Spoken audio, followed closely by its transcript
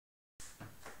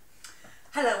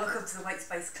Hello, welcome to the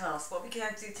weights-based class. What we're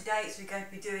going to do today is we're going to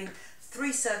be doing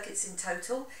 3 circuits in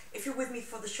total. If you're with me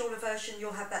for the shorter version,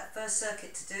 you'll have that first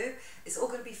circuit to do. It's all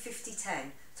going to be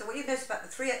 50-10. So what you notice about the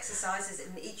 3 exercises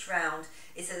in each round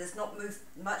is that there's not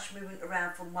much movement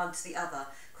around from one to the other,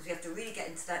 because we have to really get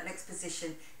into that next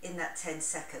position in that 10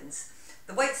 seconds.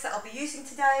 The weights that I'll be using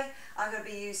today, I'm going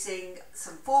to be using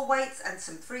some 4 weights and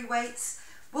some 3 weights.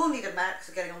 We'll need a mat because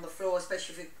we're getting on the floor,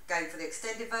 especially if you're going for the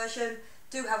extended version.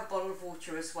 Do have a bottle of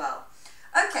water as well.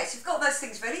 Okay, so you've got those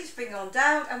things ready, just bring it on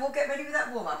down and we'll get ready with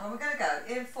that warm up. And we're going to go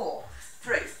in 4,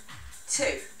 3,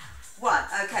 2, 1.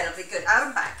 Okay, lovely, good. Out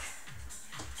and back.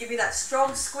 Give me that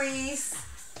strong squeeze.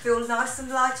 Feel nice and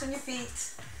light on your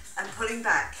feet and pulling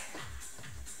back.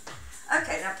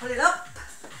 Okay, now pull it up.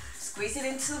 Squeeze it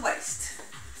into the waist.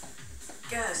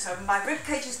 Good, so my rib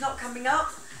cage is not coming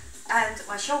up and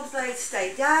my shoulder blades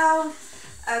stay down.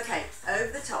 Okay,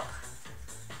 over the top.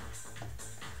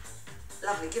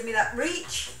 Lovely, give me that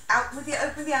reach, out with the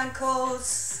open the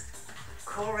ankles,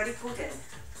 core already pulled in.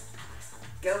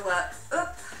 Go work,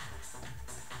 up.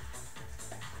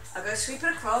 I'm going to sweep it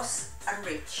across and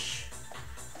reach.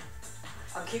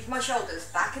 I'm keeping my shoulders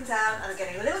back and down and I'm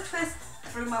getting a little twist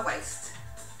through my waist.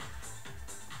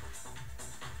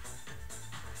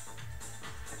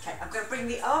 Okay, I'm going to bring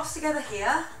the arms together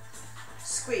here,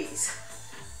 squeeze.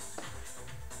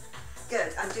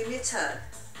 Good, and do me a turn,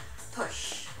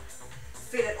 push.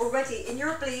 Feel it already in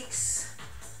your obliques,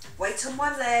 weight on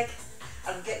one leg,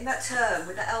 and I'm getting that turn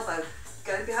with the elbow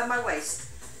going behind my waist.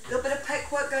 A little bit of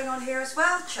pec work going on here as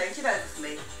well, change it over for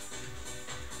me.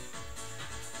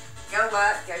 Go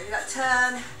work, go do that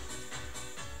turn,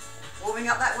 warming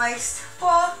up that waist.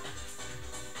 4,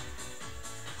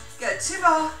 good, 2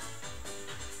 more.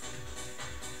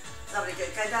 Lovely,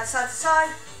 good, going down side to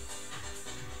side.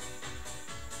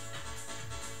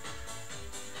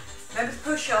 Remember to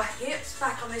push your hips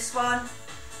back on this one.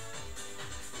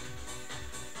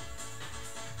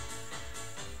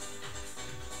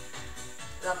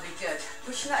 Lovely, good.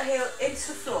 Pushing that heel into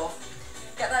the floor.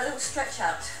 Get that little stretch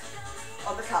out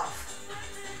on the calf.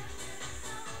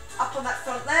 Up on that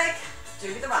front leg,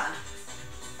 do the run.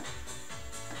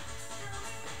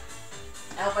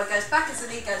 Elbow goes back as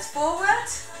the knee goes forward.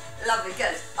 Lovely,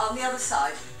 good. On the other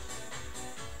side.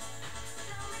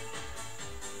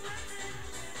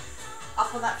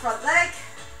 Up on that front leg.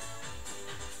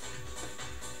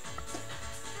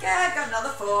 Yeah, go another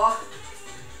 4.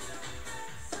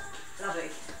 Lovely.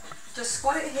 Just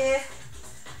squat it here,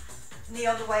 knee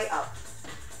on the way up.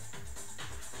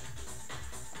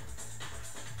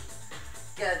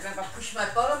 Good, remember I'm pushing my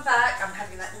bottom back, I'm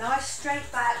having that nice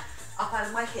straight back up out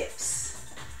of my hips.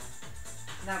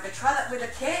 Now I'm going to try that with a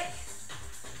kick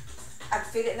and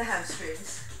feel it in the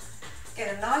hamstrings.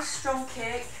 Get a nice strong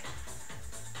kick.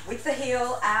 With the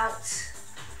heel out,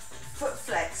 foot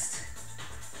flexed.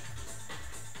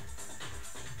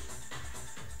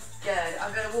 Good,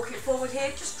 I'm going to walk it forward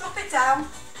here, just drop it down,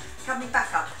 coming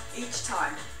back up each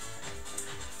time.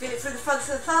 Feel it through the fronts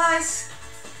of the thighs.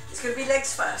 It's going to be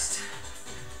legs first.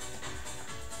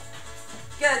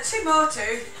 Good, 2 more, 2,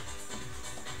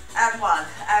 and 1,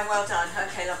 and well done.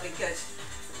 Okay, lovely, good.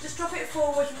 Just drop it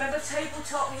forward, remember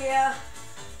tabletop here,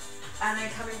 and then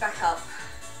coming back up.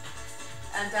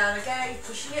 And down again,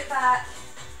 pushing it back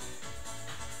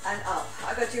and up.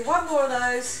 I'm going to do 1 more of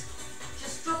those.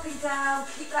 Just dropping down,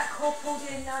 keep that core pulled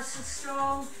in nice and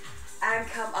strong and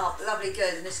come up. Lovely,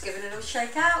 good. And just give it a little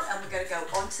shake out and we're going to go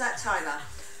onto that timer.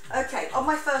 Okay, on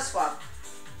my first one,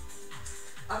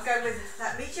 I'm going with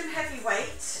that medium heavy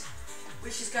weight,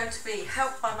 which is going to be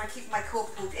helped by my keeping my core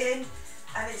pulled in,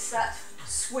 and it's that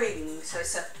swing. So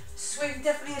it's a swing,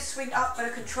 definitely a swing up, but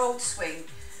a controlled swing.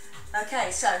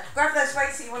 Okay, so grab those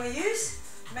weights that you want to use.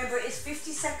 Remember, it is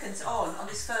 50 seconds on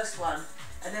this first one,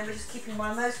 and then we're just keeping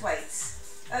one of those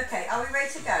weights. Okay, are we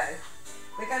ready to go?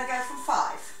 We're going to go from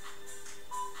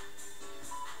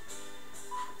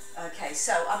 5. Okay,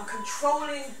 so I'm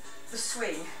controlling the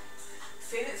swing.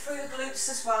 Feel it through the glutes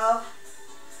as well.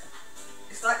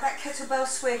 It's like that kettlebell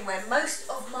swing where most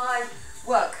of my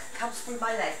work comes through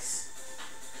my legs.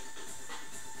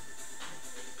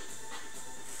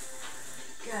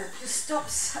 Good, just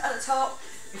stops at the top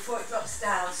before it drops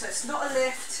down. So it's not a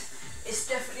lift, it's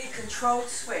definitely a controlled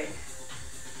swing.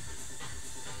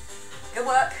 Good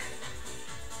work.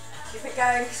 Keep it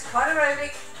going, it's quite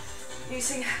aerobic.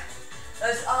 Using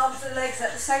those arms and legs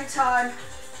at the same time.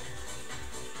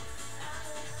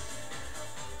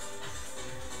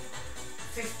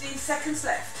 "15 seconds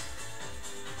left.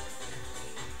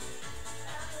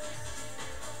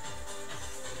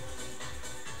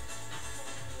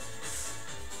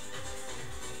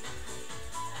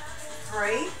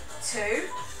 Three, 2,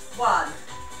 1.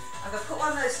 I'm going to put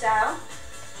one of those down.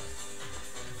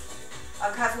 I'm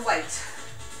going to have a weight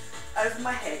over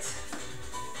my head.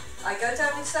 I go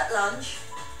down into that lunge,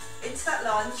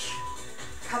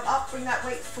 come up, bring that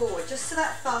weight forward just to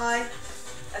that thigh,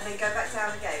 and then go back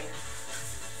down again.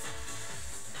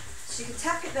 So you can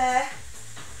tap it there.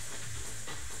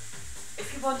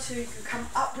 If you want to, you can come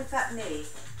up with that knee,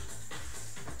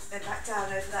 then back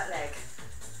down over that leg.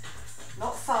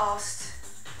 Not fast,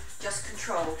 just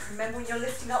controlled. Remember, when you're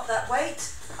lifting up that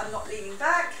weight, I'm not leaning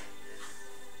back.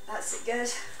 That's it,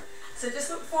 good. So just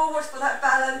look forward for that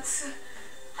balance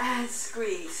and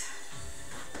squeeze.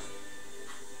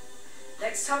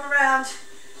 Next time around,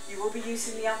 you will be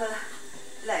using the other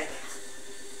leg.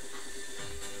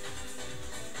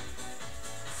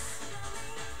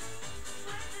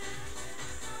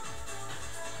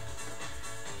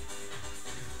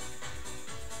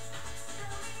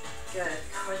 Good.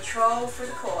 Control through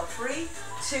the core. 3,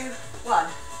 2, 1.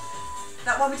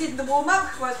 That one we did in the warm-up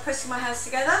where I was pressing my hands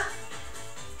together.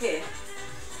 Here.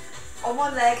 On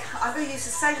one leg, I'm going to use the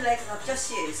same leg that I've just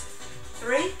used.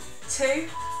 3, 2,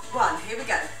 1. Here we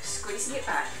go. Squeezing it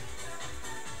back.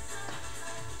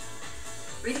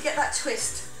 Really get that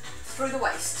twist through the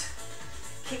waist.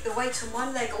 Keep the weight on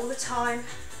one leg all the time.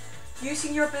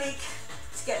 Using your oblique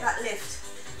to get that lift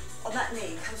on that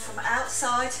knee. Comes from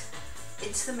outside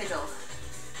into the middle.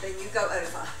 Then you go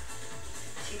over.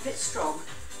 Keep it strong.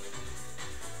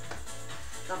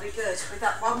 Lovely, good. With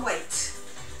that one weight,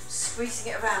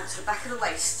 squeezing it around to the back of the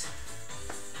waist.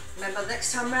 Remember,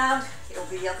 next time round, it'll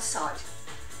be the other side.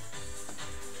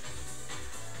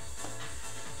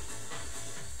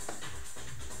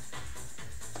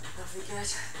 Lovely,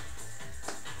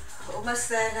 good. Almost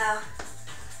there now.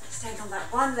 Staying on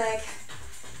that one leg.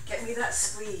 Get me that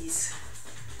squeeze.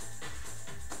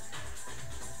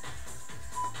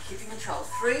 Keeping control.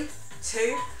 3,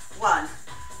 2, 1.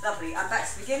 Lovely. I'm back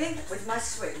to the beginning with my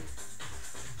swing.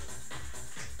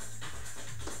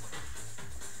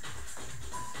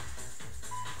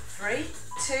 3,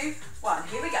 2, 1.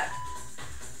 Here we go.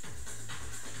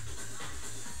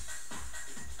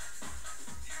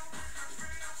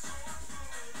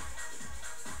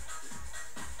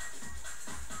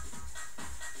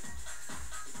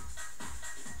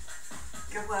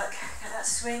 Good work. Get that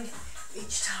swing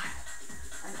each time.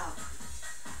 And up.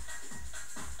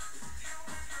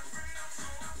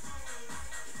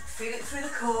 Feel it through the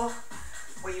core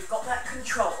where you've got that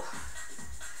control.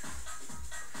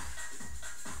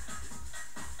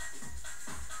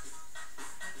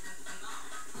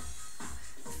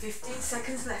 "15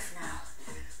 seconds left now.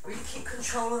 Really keep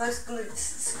control of those glutes.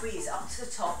 Squeeze up to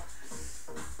the top.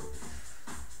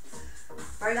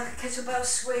 Very like a kettlebell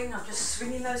swing. I'm just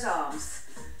swinging those arms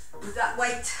with that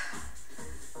weight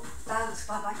balanced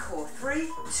by my core. 3,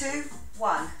 2,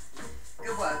 1.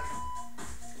 Good work.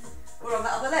 We're on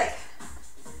that other leg.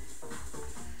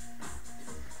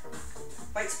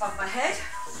 Weights above my head.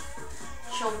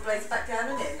 Shoulder blades back down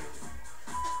and in.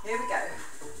 Here we go.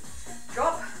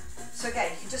 Drop. So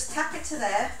again, you can just tap it to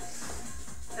there.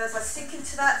 And as I sink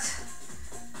into that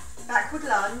backward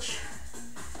lunge,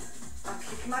 I'm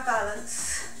keeping my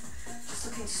balance. Just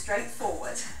looking straight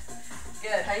forward.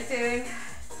 Good. How you doing?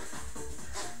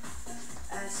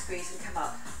 And squeeze and come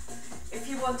up. If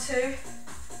you want to,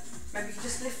 maybe you can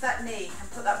just lift that knee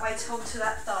and put that weight onto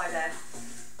that thigh there.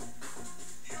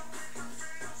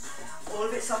 All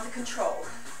of it's under control.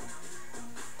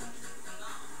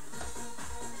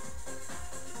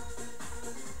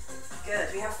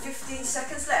 Good. We have 15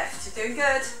 seconds left. You're doing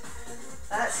good.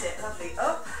 That's it. Lovely.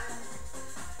 Up.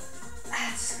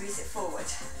 And squeeze it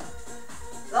forward.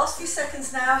 Last few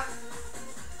seconds now.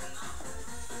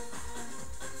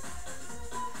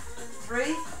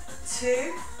 3,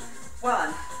 2,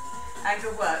 1. And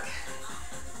good work.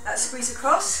 That squeeze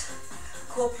across.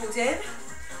 Core pulled in.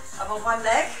 I'm on one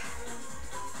leg.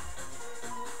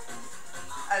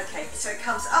 Okay, so it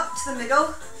comes up to the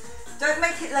middle. Don't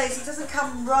make it lazy, it doesn't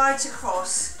come right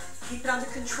across. Keep it under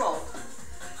control.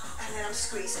 And then I'm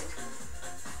squeezing.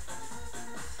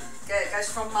 Good, it goes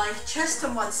from my chest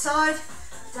on one side,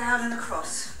 down and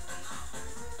across.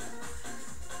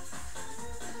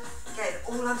 Again,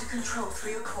 all under control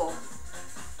through your core.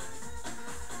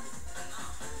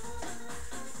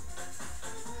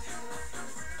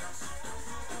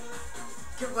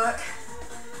 Good work.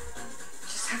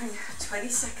 Just having 20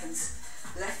 seconds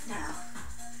left now.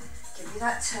 Give me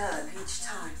that turn each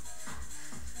time.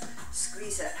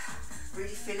 Squeeze it. Really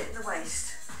feel it in the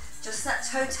waist. Just that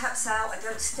toe taps out. I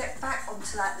don't step back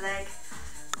onto that leg.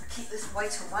 I keep this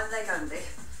weight on one leg only.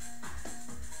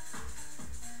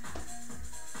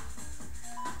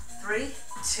 3,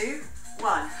 2,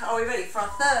 1. Are we ready for our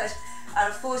third out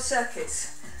of 4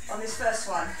 circuits on this first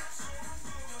one?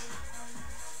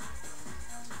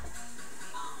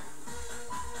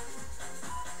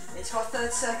 Into our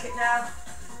third circuit now.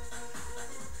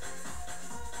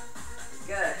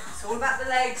 Good. It's all about the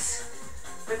legs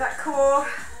with that core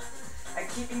and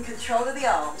keeping control of the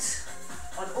arms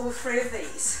on all 3 of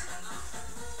these.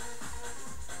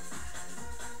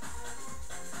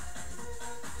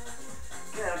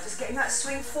 Good. I'm just getting that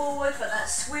swing forward, but that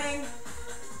swing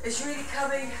is really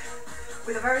coming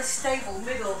with a very stable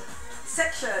middle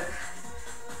section.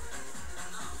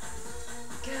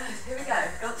 Good. Here we go.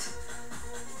 Got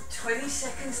 20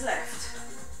 seconds left.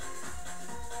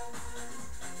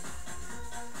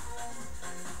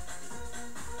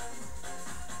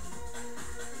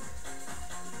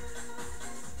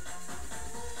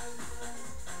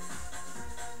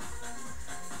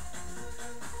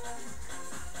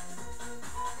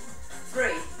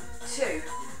 Three, two,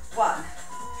 one.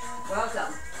 Well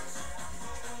done.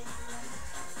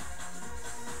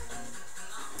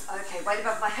 Okay, weight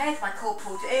above my head, my core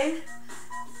pulled in,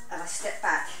 and I step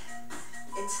back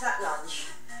into that lunge.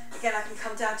 Again, I can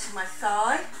come down to my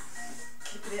thigh,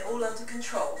 keeping it all under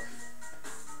control.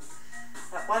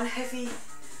 That one heavy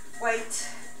weight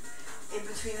in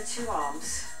between the 2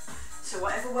 arms. So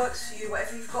whatever works for you,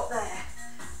 whatever you've got there,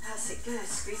 that's it, good,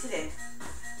 squeeze it in.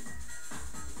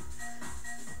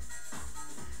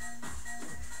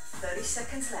 30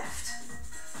 seconds left.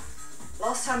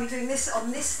 Last time you're doing this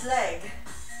on this leg.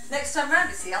 Next time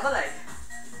round it's the other leg.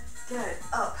 Good,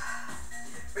 up.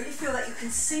 Really feel that you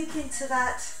can sink into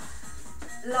that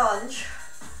lunge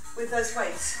with those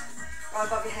weights right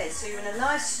above your head. So you're in a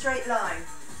nice straight line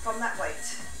from that weight.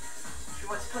 If you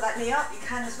want to put that knee up, you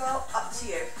can as well, up to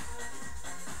you.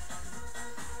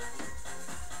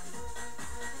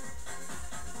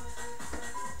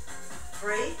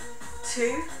 Three,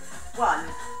 two, one.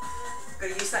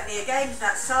 Going to use that knee again to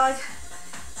that side,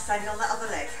 standing on that other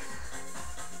leg.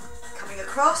 Coming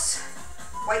across,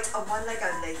 weight on one leg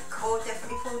only. Core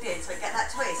definitely pulled in, so get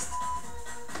that twist.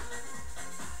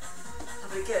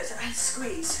 Lovely, good. And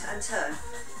squeeze and turn.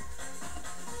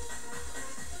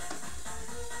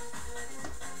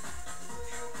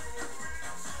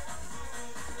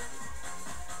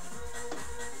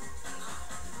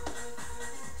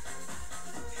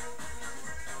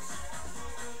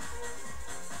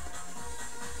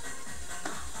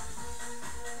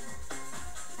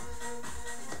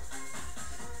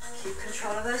 Keep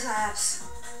control of those abs.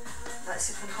 Let's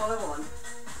sip and hollow on.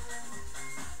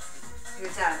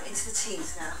 You're down into the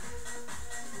teens now.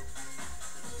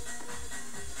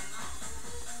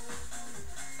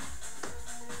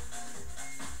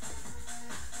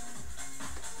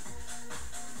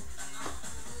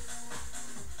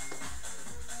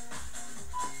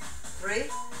 Three,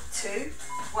 two,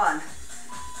 one.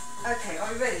 Okay,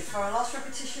 are we ready for our last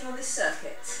repetition on this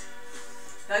circuit?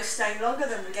 No staying longer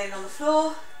than we're getting on the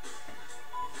floor.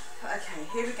 Okay,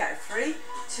 here we go. 3,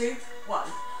 2, 1.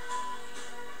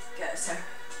 Go. So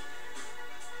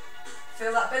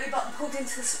feel that belly button pulled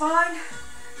into the spine.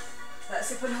 Let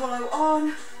zip and hollow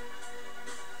on.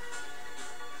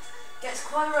 Gets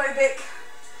quite aerobic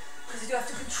because you do have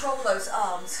to control those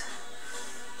arms.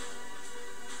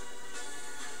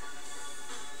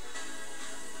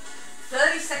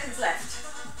 "30 seconds left.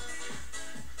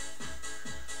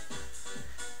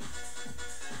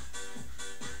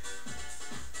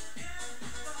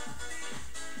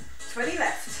 "20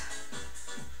 left.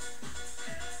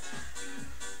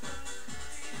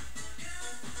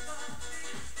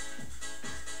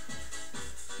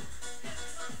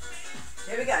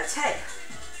 Here we go, 10.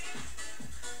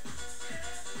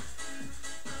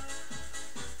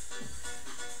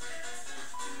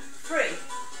 3,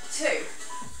 2,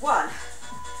 1.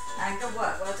 And good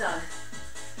work, well done.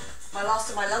 My last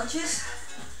of my lunges.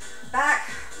 Back,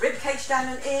 rib cage down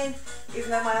and in, even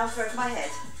though my arms are over my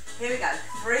head. Here we go.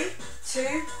 3,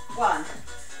 2, 1.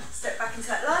 Step back into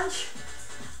that lunge.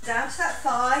 Down to that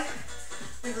thigh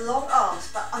with long arms,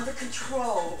 but under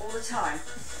control all the time.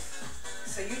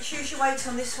 So you choose your weight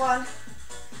on this one. If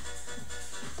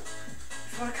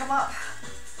you want to come up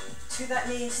to that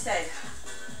knee instead.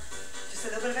 Just a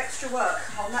little bit of extra work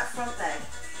on that front leg.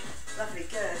 Lovely,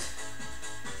 good.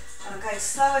 And I'm going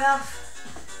slow enough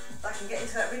that I can get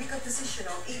into that really good position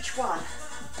on each one.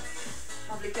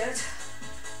 Lovely, good.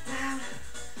 Down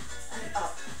and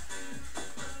up.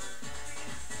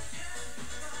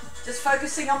 Just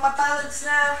focusing on my balance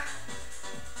now.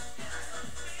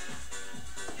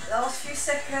 Last few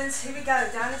seconds, here we go,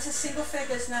 down into single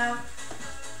figures now.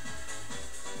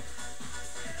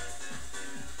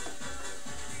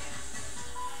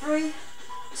 3,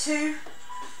 2,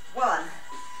 1.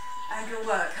 And good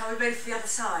work. Are we ready for the other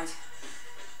side?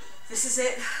 This is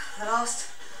it, the last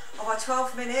of our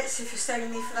 12 minutes if you're staying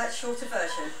with me for that shorter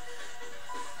version.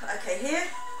 Okay, here,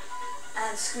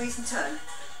 and squeeze and turn.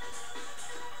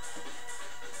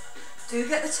 Do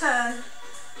get the turn,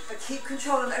 but keep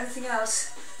control of everything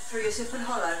else through your zip and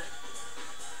hollow.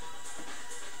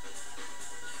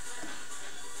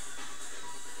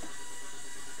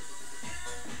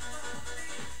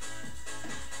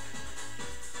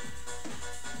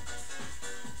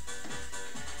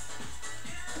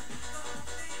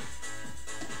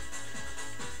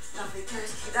 Lovely, good.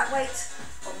 Keep that weight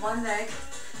on one leg.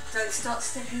 Don't start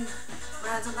stepping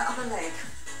around on that other leg.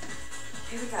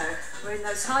 Here we go. We're in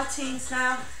those high teens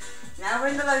now. Now we're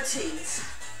in the low teens.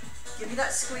 Give me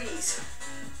that squeeze.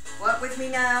 Work with me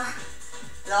now.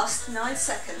 Last 9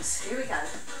 seconds. Here we go.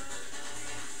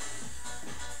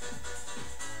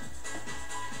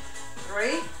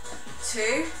 3,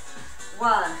 2,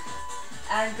 1.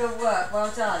 And good work.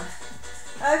 Well done.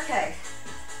 Okay.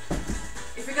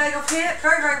 If we're going off here,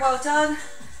 very, very well done.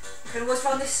 You can always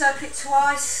run this circuit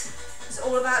twice. It's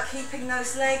all about keeping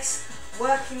those legs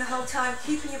working the whole time,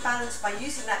 keeping your balance by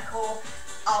using that core,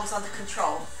 arms under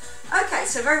control. Okay,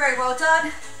 so very, very well done.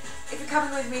 If you're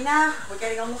coming with me now, we're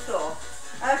getting on the floor.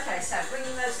 Okay, so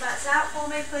bringing those mats out for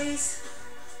me, please.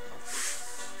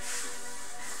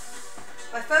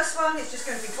 My first one is just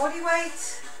going to be body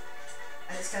weight,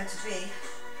 and it's going to be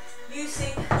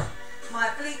using my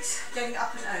obliques, getting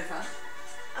up and over.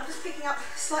 I'm just picking up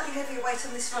slightly heavier weight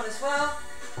on this one as well,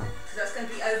 because that's going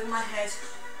to be over my head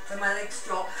when my legs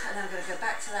drop, and I'm going to go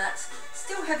back to that.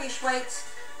 Still heavyish weight,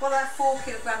 well, I have 4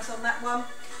 kilograms on that one.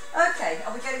 Okay,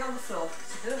 are we getting on the floor?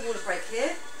 So do a water break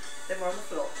here, then we're on the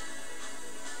floor.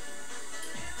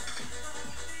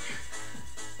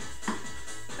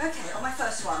 Okay, on my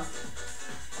first one,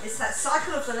 it's that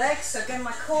cycle of the legs, so again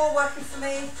my core working for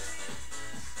me,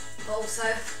 but also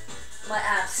my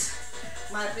abs,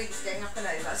 my obliques getting up and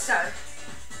over. So,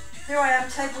 here I am,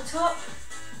 tabletop,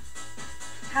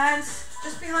 hands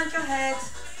just behind your head.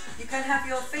 You can have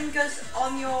your fingers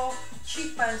on your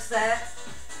cheekbones there,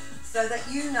 so that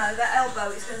you know that elbow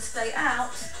is going to stay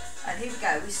out, and here we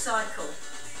go, we cycle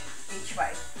each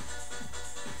way.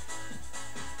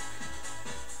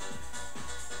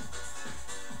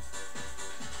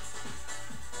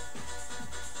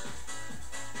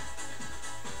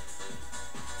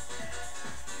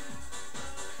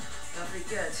 Lovely,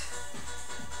 good.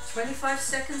 25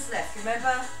 seconds left.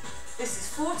 Remember, this is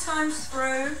 4 times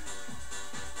through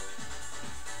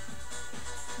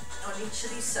on each of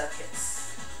these circuits.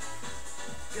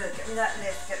 Good, get me that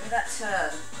lift, get me that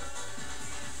turn.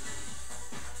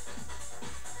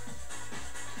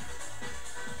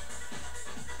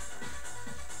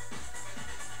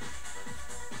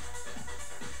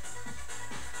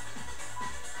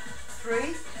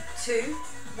 Three, 2,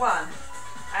 1.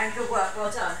 And good work,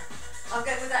 well done. I'm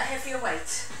going with that heavier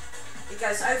weight. It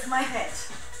goes over my head.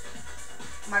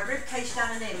 My rib cage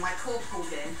down and in, my core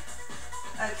pulled in.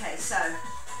 Okay, so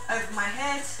over my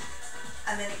head,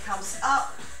 and then it comes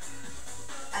up,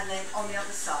 and then on the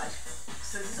other side.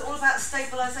 So this is all about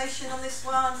stabilisation on this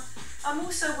one. I'm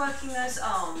also working those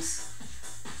arms.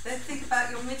 Then think about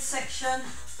your midsection.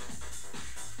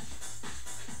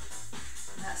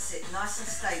 That's it, nice and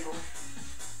stable.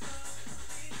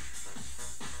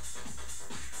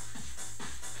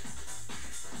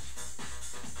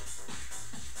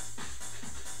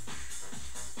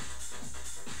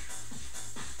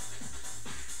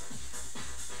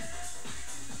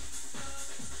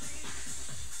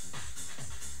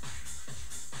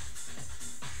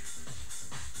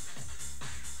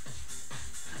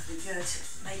 Good.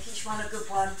 Make each one a good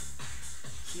one.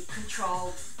 Keep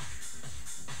control.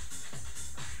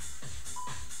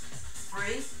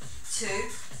 3, 2,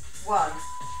 1.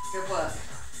 Good work.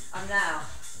 I'm now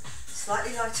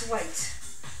slightly lighter weight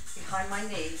behind my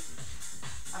knee.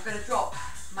 I'm going to drop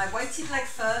my weighted leg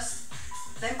first,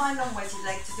 then my non-weighted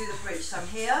leg to do the bridge. So I'm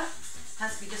here,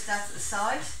 hands to be just out at the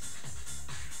side.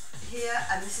 Here,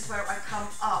 and this is where I come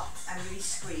up and really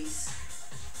squeeze.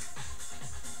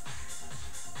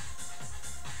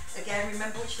 Again,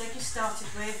 remember which leg you started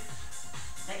with.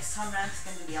 Next time round it's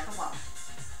going to be the other one.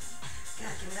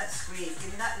 Good, give me that squeeze,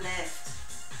 give me that lift.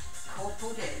 Core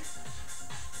pulled in.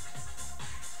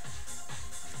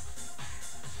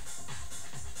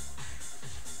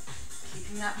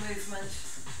 Keeping that movement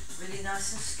really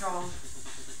nice and strong.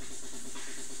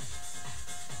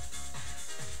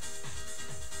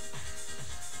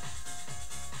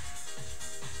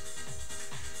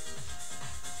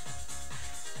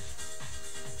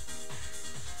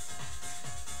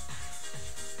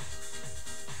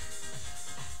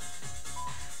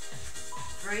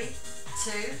 3,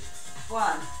 2,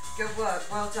 1. Good work,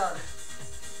 well done.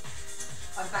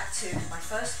 I'm back to my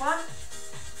first one.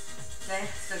 Okay,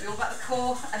 it's going to be all about the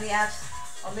core and the abs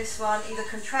on this one, either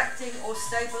contracting or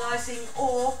stabilising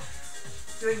or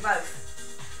doing both.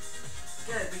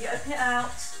 Good, when you open it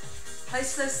out,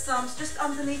 place those thumbs just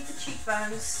underneath the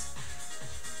cheekbones.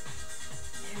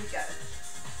 Here we go.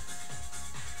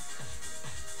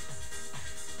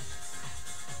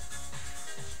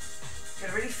 You're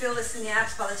going to really feel this in the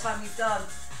abs by the time you've done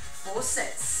 4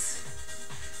 sets.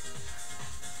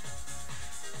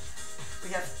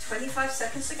 We have 25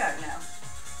 seconds to go now.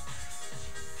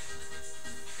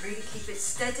 Really keep it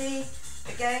steady.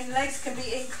 Again, legs can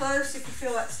be in close if you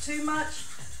feel that's too much,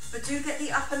 but do get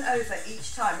the up and over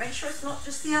each time. Make sure it's not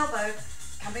just the elbow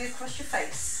coming across your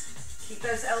face. Keep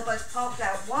those elbows parked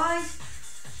out wide,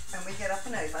 and we get up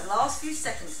and over. Last few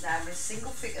seconds now, we're in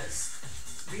single figures.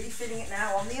 Really feeling it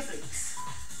now on the obliques.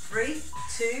 3,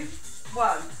 2,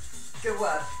 1. Good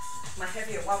work. My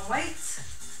heavier one weight.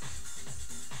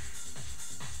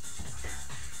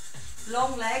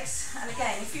 Long legs, and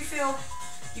again, if you feel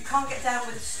you can't get down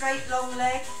with a straight long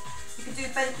leg, you can do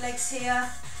bent legs here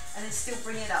and then still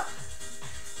bring it up.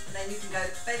 And then you can go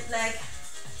bent leg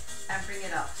and bring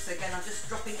it up. So again, I'm just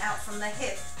dropping out from the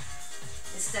hip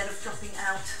instead of dropping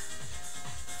out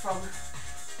from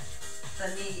the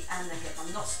knee and the hip.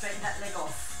 I'm not straightening that leg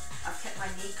off. I've kept my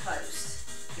knee closed.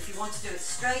 If you want to do it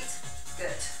straight,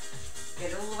 good.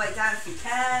 Get all the way down if you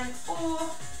can, or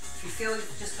if you feel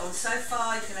you've just gone so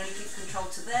far, you can only keep control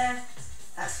to there,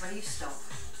 that's where you stop.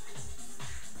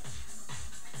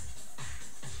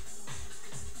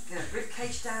 Good, rib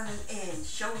cage down and in,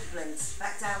 shoulder blades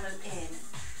back down and in,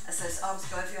 as those arms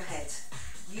go over your head.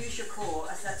 Use your core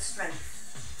as that strength.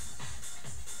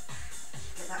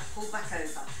 Get that pull back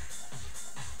over.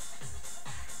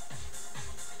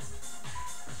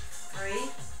 3,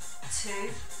 2,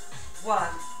 1,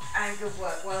 and good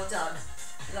work, well done,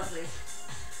 lovely.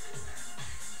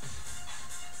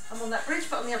 I'm on that bridge,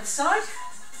 but on the other side.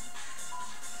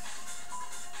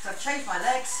 So I've changed my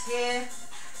legs here,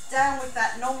 down with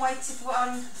that non-weighted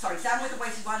one, down with the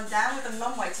weighted one, down with the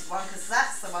non-weighted one, because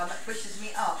that's the one that pushes me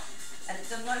up. And it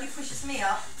not only pushes me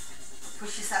up, it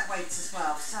pushes that weight as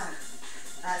well. So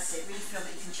that's it, really feel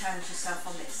that you can challenge yourself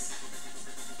on this.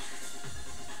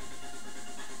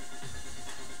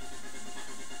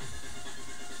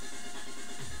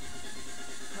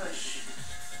 Push.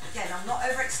 Again, I'm not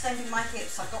overextending my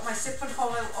hips. I've got my zip and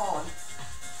hollow on,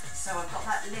 so I've got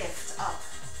that lift up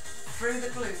through the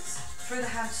glutes, through the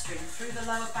hamstring, through the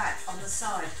lower back on the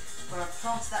side, where I've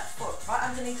planted that foot right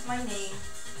underneath my knee.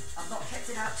 I've not kept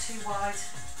it out too wide,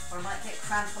 or I might get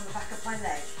cramp on the back of my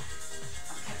leg.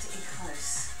 I've kept it in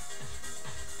close.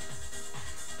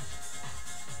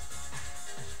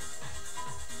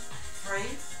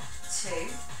 Three,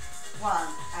 2, 1,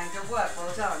 and good work,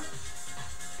 well done.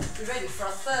 We're ready for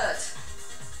our third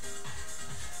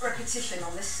repetition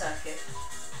on this circuit.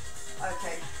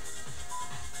 Okay,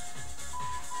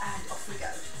 and off we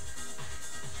go.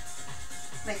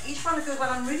 Make each one a good one.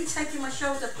 I'm really taking my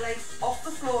shoulder blade off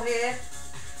the floor here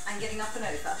and getting up and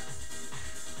over.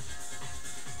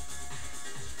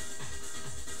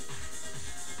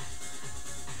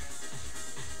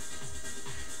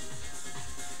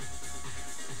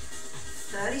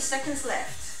 "30 seconds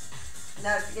left.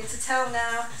 Now begin to tell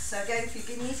now. So again, if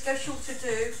you need to go shorter,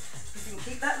 do. If you can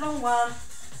keep that long one,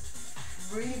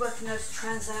 really working those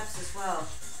trans abs as well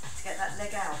to get that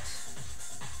leg out.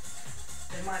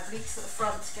 Then my obliques at the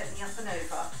front to get me up and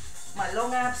over. My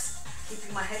long abs,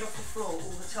 keeping my head off the floor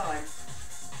all the time.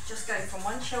 Just going from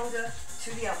one shoulder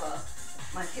to the other.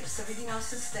 My hips are really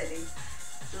nice and steady.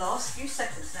 Last few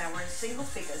seconds now, we're in single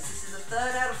figures. This is the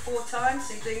third out of 4 times,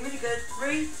 so you're doing really good.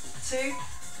 3, 2,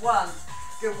 1.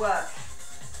 Good work.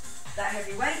 That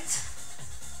heavy weight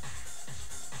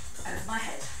over my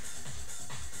head.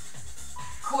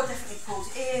 Core definitely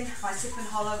pulled in, my zip and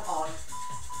hollow on,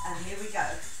 and here we go.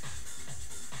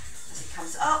 As it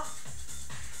comes up,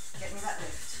 get me that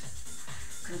lift.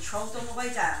 Controlled on the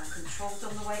way down, controlled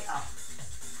on the way up.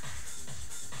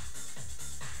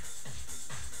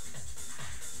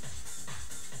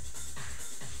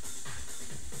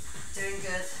 Doing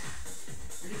good.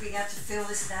 Really being able to feel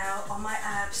this now on my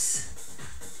abs.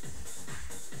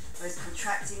 Those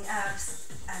contracting abs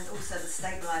and also the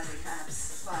stabilising abs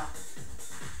as well.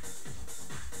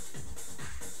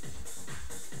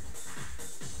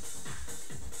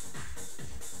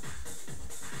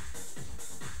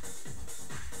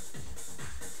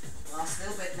 Last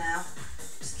little bit now.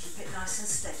 Just keep it nice and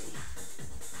steady.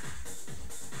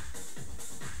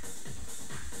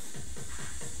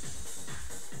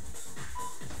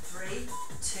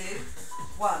 2,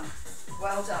 1.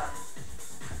 Well done.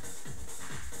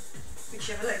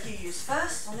 Whichever leg you use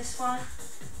first on this one,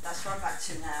 that's where I'm back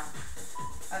to now.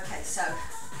 Okay, so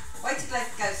weighted leg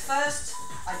goes first,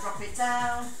 I drop it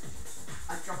down,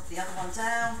 I drop the other one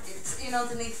down, it's in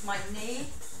underneath my knee,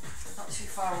 not too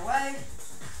far away,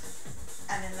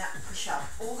 and then that push up.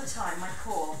 All the time, my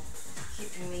core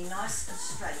keeping me nice and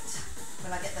straight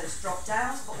when I get those drop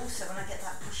downs, but also when I get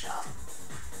that push up.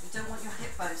 You don't want your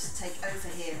hip bones to take over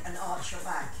here and arch your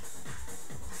back.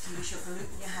 You have to use your glute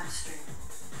and your hamstring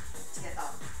to get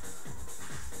up.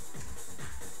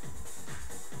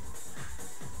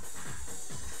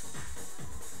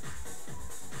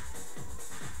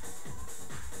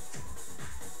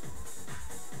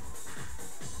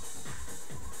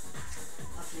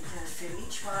 Lovely, good. Feel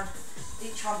each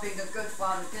one being a good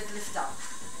one, good lift up.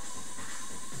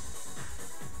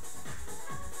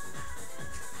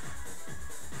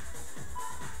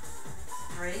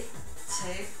 Three,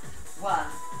 two, one.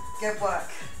 Good work.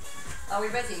 Are we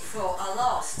ready for our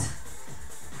last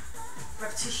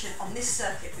repetition on this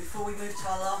circuit before we move to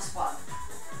our last one?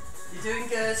 You're doing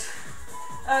good.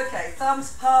 Okay,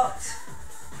 thumbs parked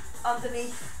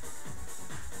underneath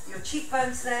your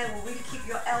cheekbones there will really keep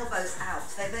your elbows out.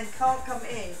 They then can't come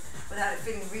in without it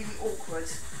feeling really awkward.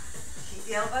 Keep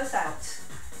the elbows out.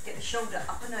 Get the shoulder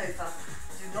up and over.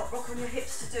 Do not rock on your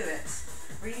hips to do it.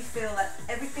 Really feel that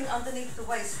everything underneath the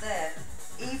waist there,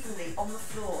 evenly on the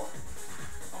floor,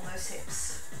 on those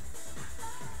hips.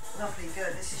 Lovely,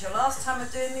 good. This is your last time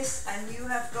of doing this and you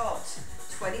have got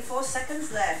 24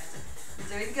 seconds left.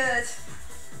 You're doing good.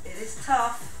 It is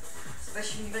tough,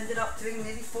 especially when you've ended up doing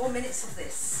nearly 4 minutes of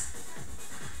this.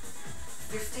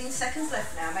 15 seconds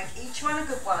left now. Make each one a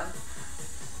good one.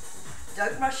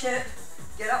 Don't rush it.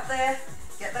 Get up there.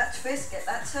 Get that twist. Get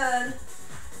that turn.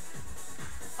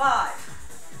 5,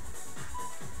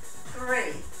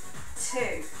 3,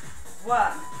 2,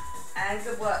 1. And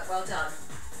good work. Well done.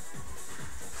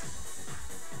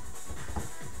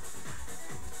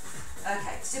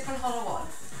 Okay, zip and hollow on.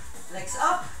 Legs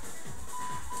up.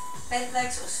 Bent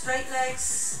legs or straight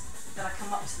legs. Then I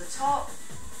come up to the top.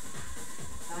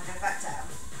 And I go back down.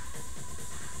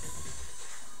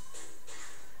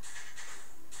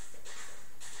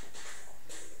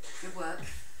 Good work.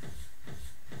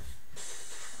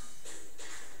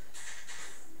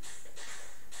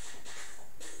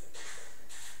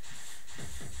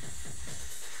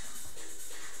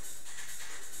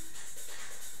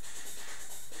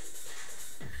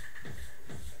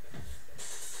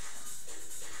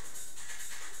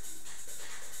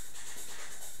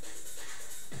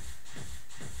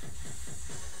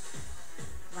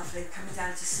 Lovely, coming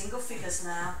down to single figures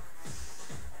now.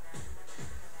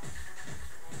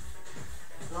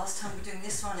 Last time we're doing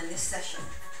this one in this session.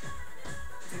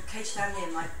 With the cage down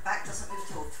here, my back doesn't move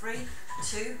at all. 3,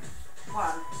 2,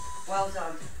 1. Well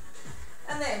done.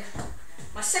 And then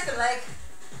my second leg,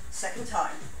 second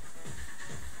time.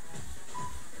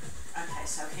 Okay,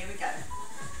 so here we go.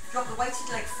 Drop the weighted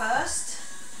leg first.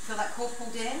 Feel that core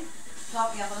pulled in.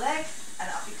 Plant the other leg, and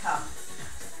up you come.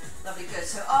 Lovely, good.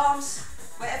 So arms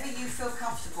wherever you feel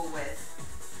comfortable with.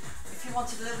 If you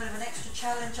wanted a little bit of an extra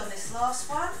challenge on this last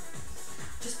one,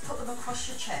 just put them across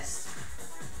your chest.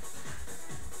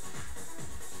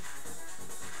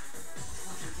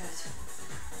 Lovely, good.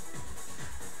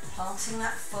 Planting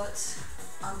that foot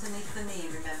underneath the knee,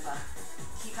 remember.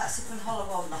 Keep that zip and hollow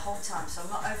on the whole time, so I'm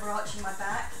not overarching my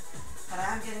back, but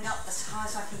I am getting up as high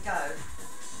as I can go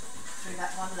through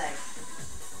that one leg,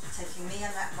 taking me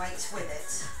and that weight with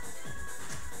it.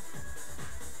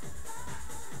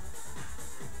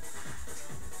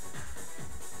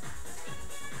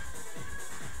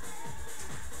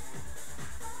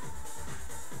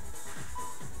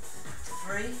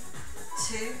 Three,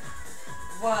 2,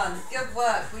 1. Good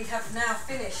work. We have now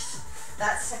finished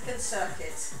that second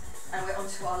circuit and we're on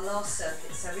to our last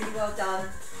circuit. So really well done.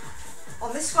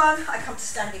 On this one, I come to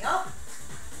standing up.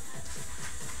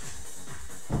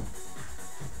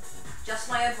 Just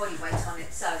my own body weight on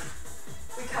it. So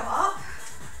we come up.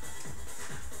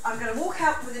 I'm going to walk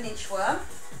out with an inchworm.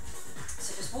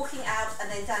 So just walking out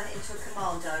and then down into a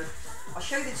commando. I'll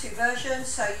show you the two versions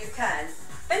so you can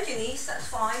bend your knees, that's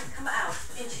fine, come out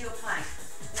into your plank.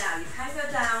 Now you can go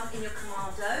down in your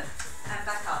commando and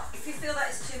back up. If you feel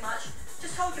that is too much,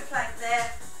 just hold your plank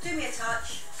there, do me a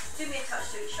touch to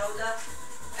each shoulder,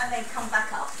 and then come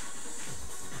back up.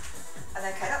 And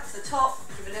then okay, up to the top,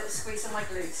 give a little squeeze on my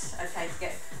glutes, okay, to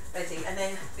get ready. And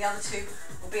then the other two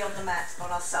will be on the mat on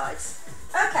our sides.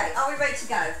 Okay, are we ready to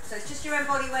go? So it's just your own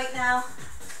body weight now.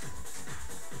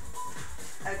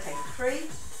 Okay, 3,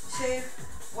 2,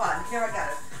 1, here I go.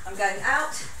 I'm going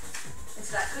out into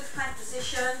into that good plank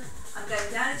position. I'm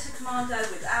going down into commando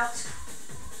without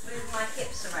moving my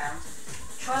hips around.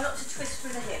 Try not to twist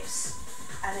through the hips,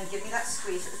 and then give me that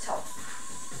squeeze at the top.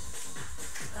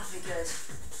 Lovely, good.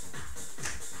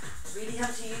 Really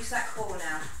have to use that core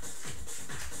now.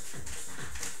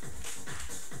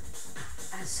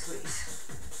 And squeeze.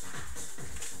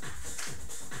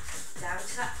 Down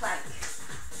to that plank.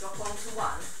 Drop onto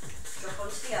one, drop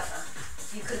onto the other.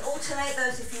 You can alternate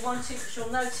those if you want to, because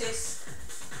you'll notice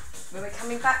when we're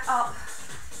coming back up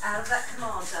out of that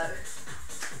commando,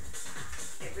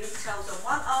 it really tells on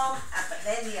one arm but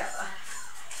then the other.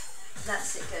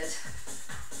 That's it, good.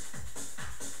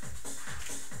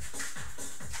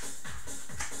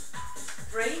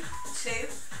 Three, two,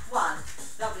 one.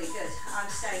 Lovely, good. I'm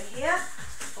staying here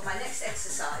for my next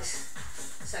exercise.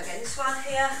 So again, this one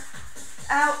here,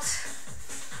 out.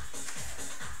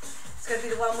 It's going to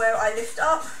be the one where I lift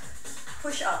up,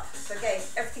 push up. So again,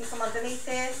 everything from underneath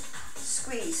here,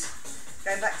 squeeze,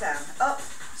 go back down, up,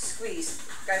 squeeze,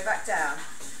 go back down.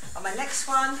 On my next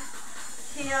one,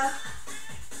 here,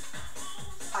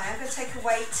 I am going to take a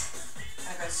weight, and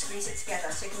I'm going to squeeze it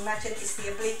together. So you can imagine it's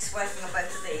the obliques working on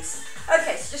both of these.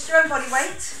 Okay, so just your own body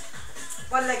weight.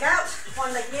 One leg out,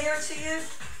 one leg nearer to you.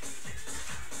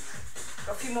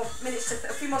 Got a few more minutes,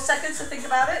 a few more seconds to think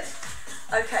about it.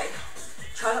 Okay,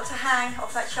 try not to hang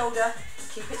off that shoulder.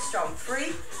 Keep it strong. 3,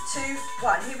 2,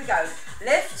 1. Here we go.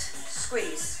 Lift,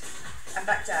 squeeze, and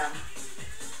back down.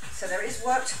 So there is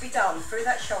work to be done through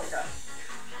that shoulder.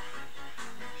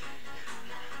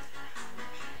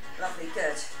 Lovely,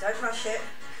 good. Don't rush it.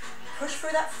 Push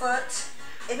through that foot.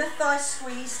 Inner thigh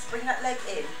squeeze. Bring that leg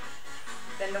in.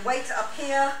 Then the weight up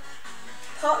here,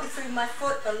 partly through my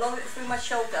foot, but a lot of it through my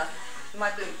shoulder, my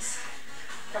glutes.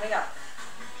 Coming up.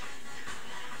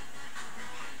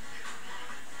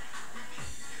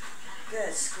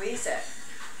 Good, squeeze it.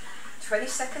 20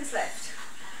 seconds left.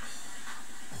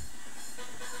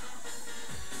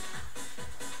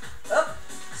 Up,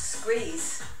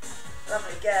 squeeze.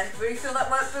 Lovely, good. Really feel that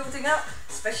work building up,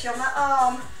 especially on that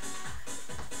arm.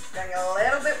 Going a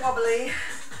little bit wobbly.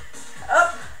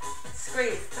 Up,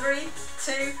 squeeze. 3,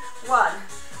 2, 1.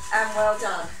 And well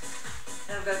done.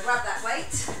 Then I'm going to grab that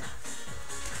weight.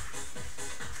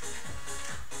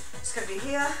 It's going to be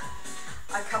here.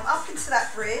 I come up into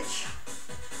that bridge.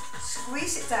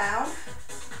 Squeeze it down,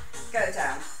 go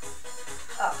down,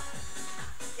 up.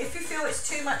 If you feel it's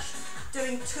too much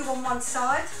doing 2 on one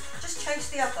side, just change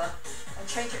the other and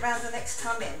change it around the next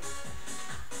time in.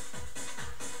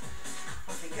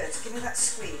 Lovely, good. Give me that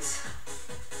squeeze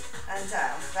and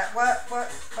down. That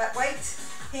that weight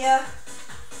here.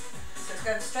 So it's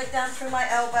going straight down through my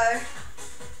elbow,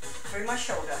 through my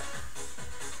shoulder,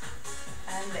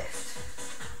 and lift.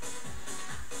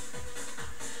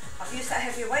 I've used that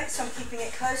heavier weight, so I'm keeping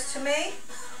it close to me.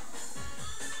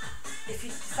 If you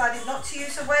decided not to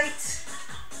use a weight,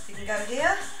 you can go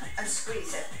here and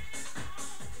squeeze it.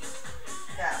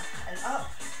 Down and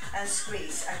up and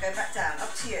squeeze and go back down.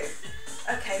 Up to you.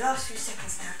 Okay, last few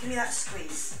seconds now. Give me that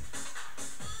squeeze.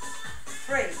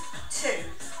 3, 2,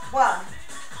 1.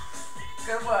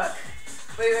 Good work.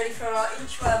 We're ready for our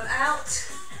inchworm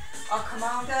out, our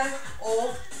commando,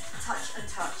 or touch and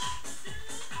touch.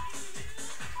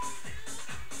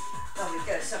 Lovely,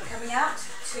 good. So I'm coming out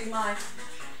to my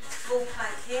full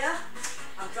plank here.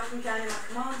 I'm dropping down in my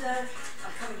commando.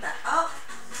 I'm coming back up,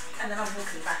 and then I'm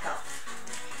walking back up.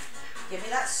 Give me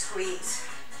that squeeze.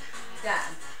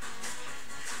 Down.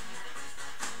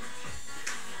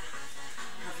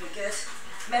 Lovely, good.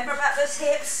 Remember about those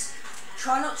hips.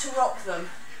 Try not to rock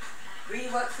them. Really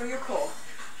work through your core.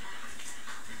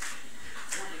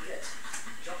 Lovely, good.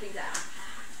 Dropping down.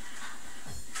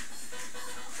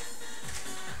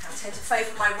 I tend to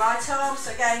favour my right arm,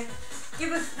 so again, give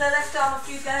the left arm a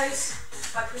few goes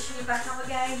by pushing you back up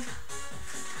again.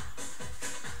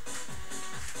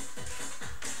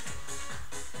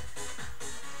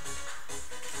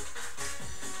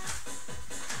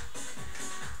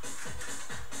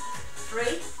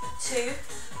 Three, 2,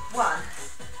 1.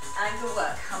 And good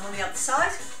work. I'm on the other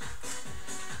side.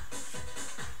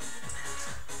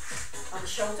 On the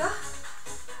shoulder,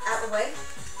 out the way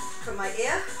from my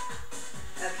ear.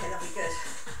 Okay, that'll be good.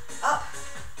 Up.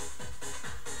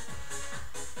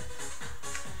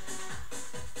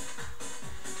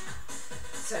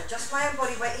 So just my own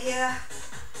body weight here.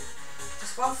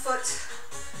 Just one foot,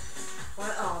 one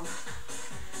arm.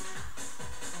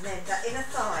 And then that inner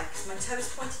thigh, because my toe is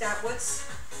pointed outwards,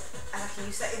 and I can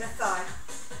use that inner thigh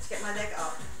to get my leg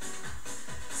up.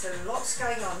 So lots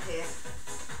going on here.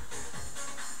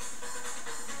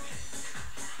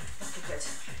 Okay, good.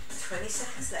 20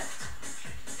 seconds left.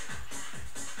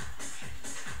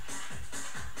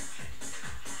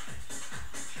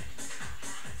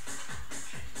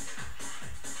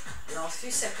 Last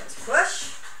few seconds.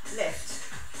 Push, lift.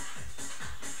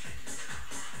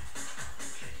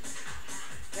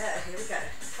 Good, here we go.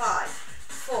 5,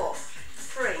 4,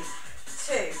 3,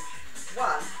 2,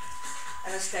 1.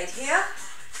 And I stayed here.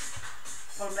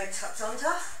 One leg tucked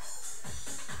under.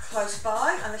 Close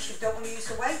by, unless you don't want to use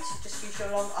the weight, just use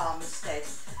your long arm instead.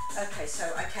 Okay,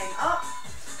 so I came up,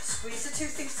 squeeze the two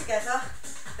things together,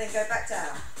 then go back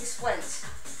down. This went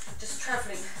just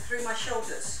travelling through my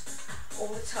shoulders all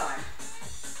the time.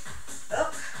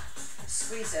 Up,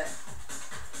 squeeze it.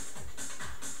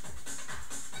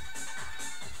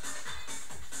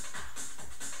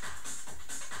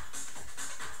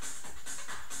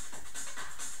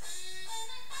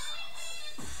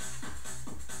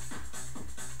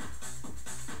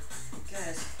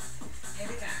 Good. Here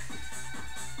we go.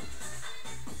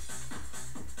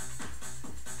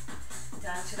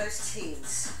 Down to those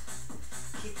teens.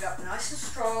 Keep it up nice and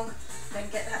strong, then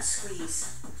get that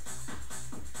squeeze.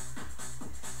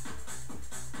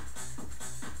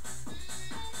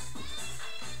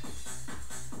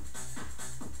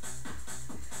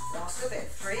 Last little bit.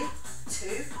 3,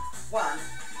 2, 1.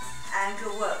 And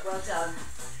good work, well done.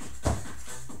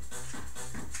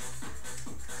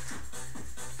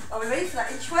 Are we ready for that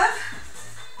inchworm?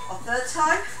 Our third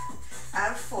time,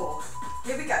 and 4.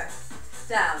 Here we go.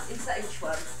 Down into that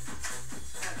inchworm.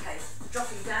 Okay,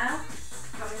 dropping down,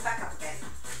 coming back up again.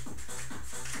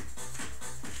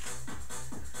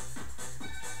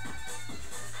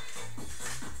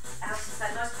 Out into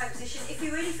that nice plank position. If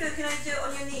you really feel you can only do it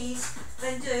on your knees,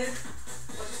 then do.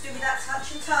 Or just do with that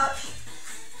touch and touch,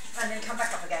 and then come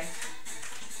back up again.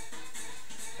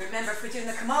 Remember, if we're doing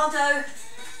the commando,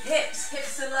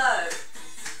 hips are low,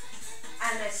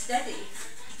 and they're steady.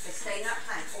 They stay in that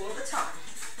plank all the time.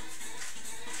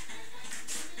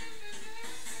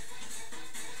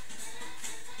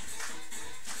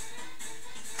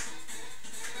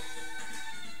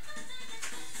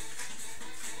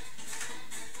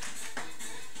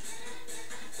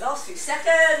 Last few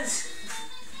seconds.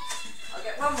 I'll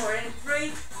get one more in.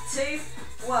 3, 2,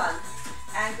 1.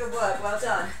 And good work, well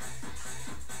done.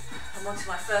 I'm on to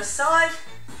my first side.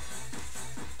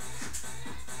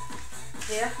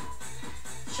 Here.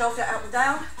 Shoulder out and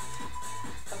down.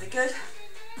 That'll be good.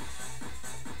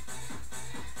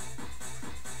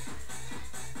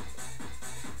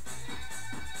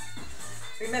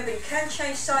 Remember, you can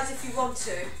change sides if you want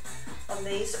to on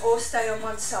these, or stay on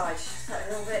one side. Just that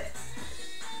little bit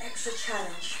extra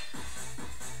challenge.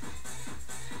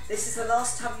 This is the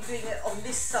last time you're doing it on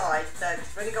this side, though.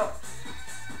 You've already got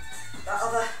that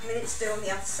other minute to do on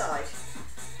the other side.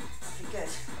 That'll be good.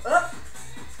 Up.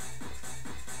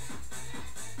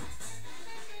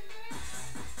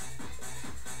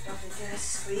 Lovely, good.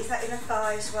 Squeeze that inner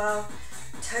thigh as well.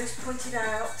 Toes pointed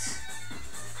out.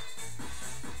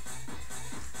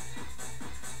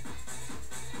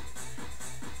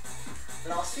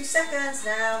 Last few seconds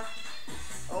now.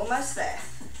 Almost there.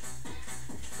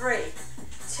 3,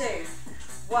 2,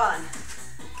 1.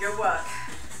 Good work.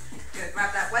 Good,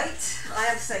 grab that weight. I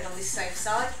am staying on this same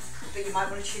side, but you might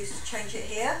want to choose to change it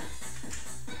here.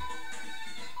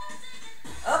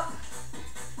 Up.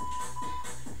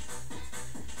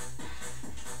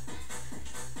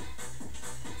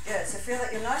 Good, so feel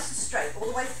like you're nice and straight all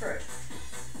the way through.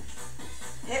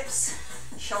 Hips,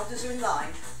 shoulders are in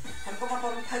line. Haven't got my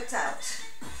bottom poked out.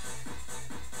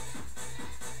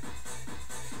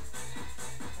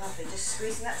 Lovely, just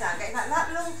squeezing that down, getting that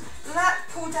little lat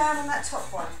pull down on that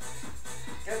top one.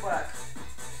 Good work.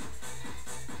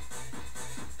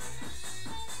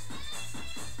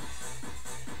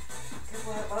 Good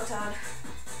work, well done.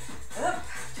 Up,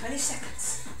 20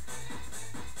 seconds.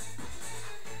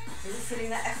 Really feeling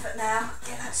that effort now.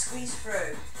 Get that squeeze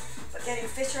through. But getting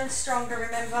fitter and stronger,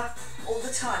 remember, all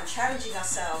the time, challenging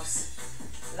ourselves.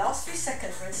 Last few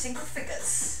seconds, we're in single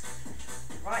figures.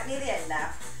 Right near the end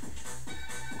now.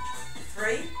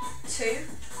 3, 2,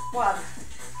 1.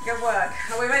 Good work.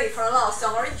 Are we ready for our last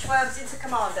of our inchworms into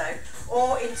commando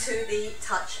or into the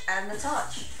touch and the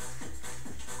touch?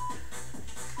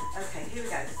 Okay, here we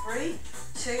go. 3,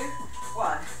 2,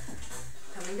 1.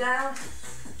 Coming down.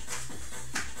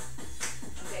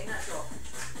 I'm getting that drop.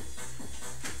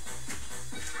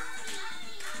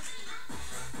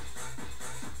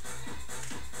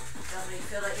 Lovely.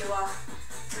 Feel that you are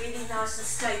really nice and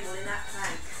stable in that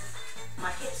plank. My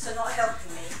hips are not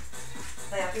helping me.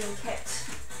 They are being kept.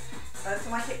 Both of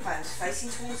my hip bones facing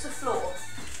towards the floor.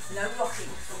 No rocking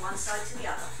from one side to the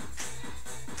other.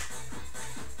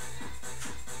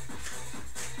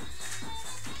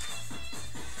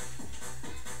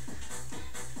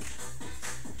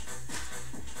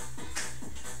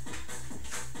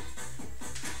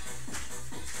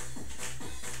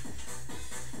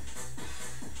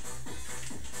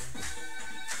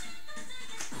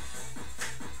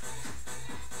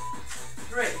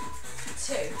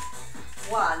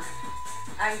 1,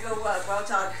 and good work, well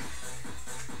done.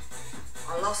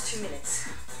 Our last 2 minutes.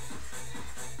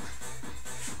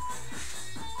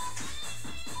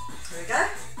 Here we go,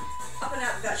 up and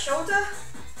out with that shoulder,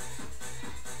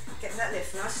 getting that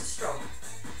lift nice and strong.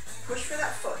 Push through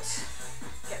that foot,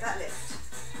 get that lift.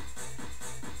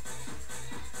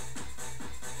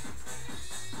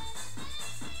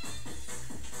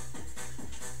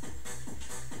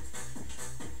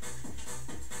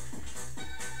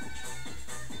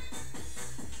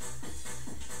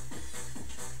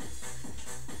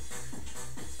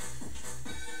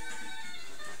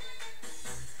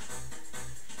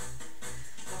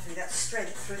 That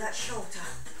strength through that shoulder.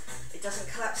 It doesn't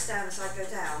collapse down as I go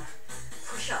down.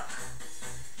 Push up,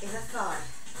 inner thigh,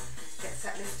 gets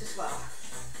that lift as well.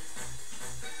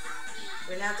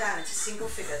 We're now down into single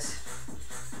figures.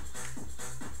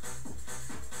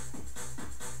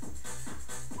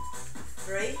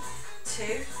 3,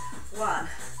 2, 1.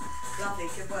 Lovely,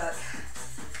 good work.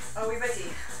 Are we ready?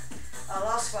 Our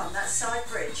last one, that side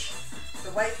bridge.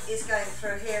 The weight is going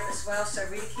through here as well, so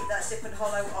really keep that zip and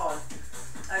hollow on.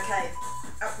 Okay,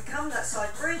 up we come, that side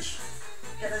bridge,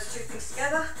 get those two things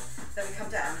together, then we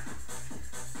come down.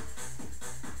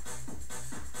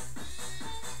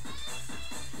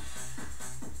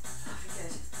 Lovely,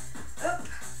 good. Up.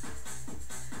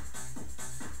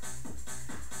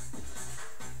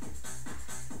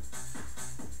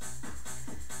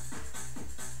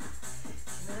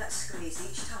 Give me that squeeze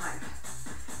each time.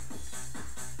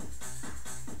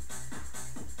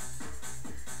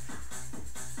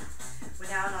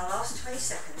 Now in our last 20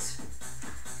 seconds.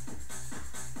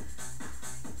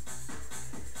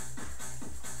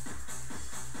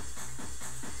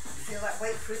 Feel that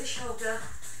weight through the shoulder,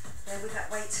 there with that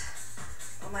weight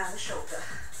around the shoulder.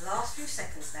 Last few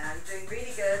seconds now, you're doing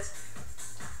really good.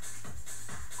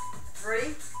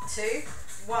 3, 2,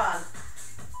 1.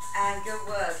 And good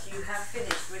work, you have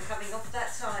finished. We're coming off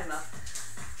that timer.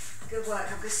 Good work,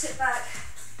 I'm going to sit back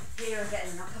here and get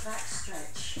an upper back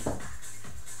stretch.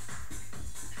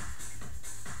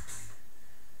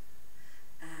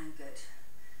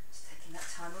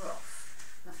 Timer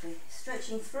off. Lovely.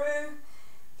 Stretching through,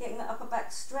 getting that upper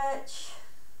back stretch.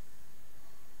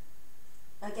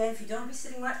 Again, if you don't want to be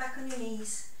sitting right back on your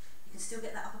knees, you can still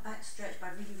get that upper back stretch by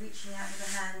really reaching out with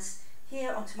the hands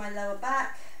here onto my lower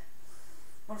back.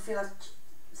 I want to feel like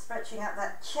stretching out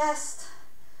that chest.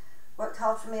 Worked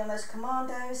hard for me on those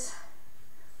commandos.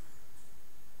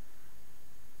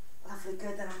 Lovely,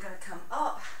 good. Then I'm going to come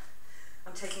up.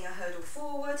 I'm taking a hurdle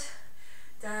forward,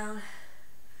 down.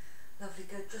 Lovely,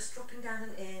 good, just dropping down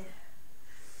and in,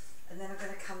 and then I'm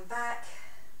going to come back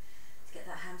to get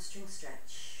that hamstring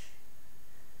stretch.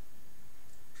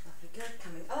 Lovely, good,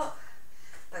 coming up,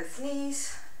 both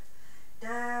knees,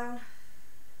 down,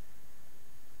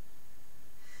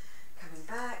 coming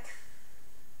back.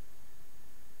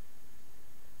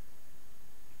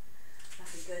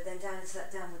 Lovely, good, then down into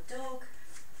that downward dog,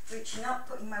 reaching up,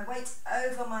 putting my weight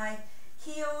over my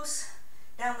heels,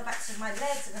 down the backs of my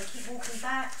legs. I'm going to keep walking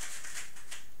back.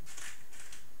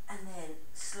 And then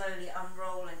slowly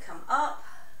unroll and come up.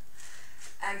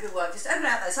 And good work. Just open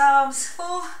out those arms.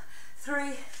 4,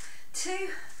 3, 2,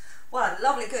 1.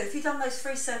 Lovely, good. If you've done those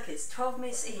 3 circuits, 12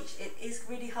 minutes each, it is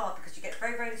really hard because you get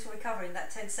very, very little recovery in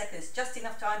that 10 seconds. Just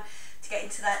enough time to get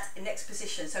into that next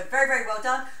position. So very, very well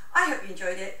done. I hope you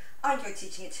enjoyed it. I enjoyed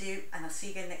teaching it to you, and I'll see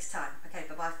you again next time. Okay,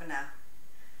 bye-bye for now.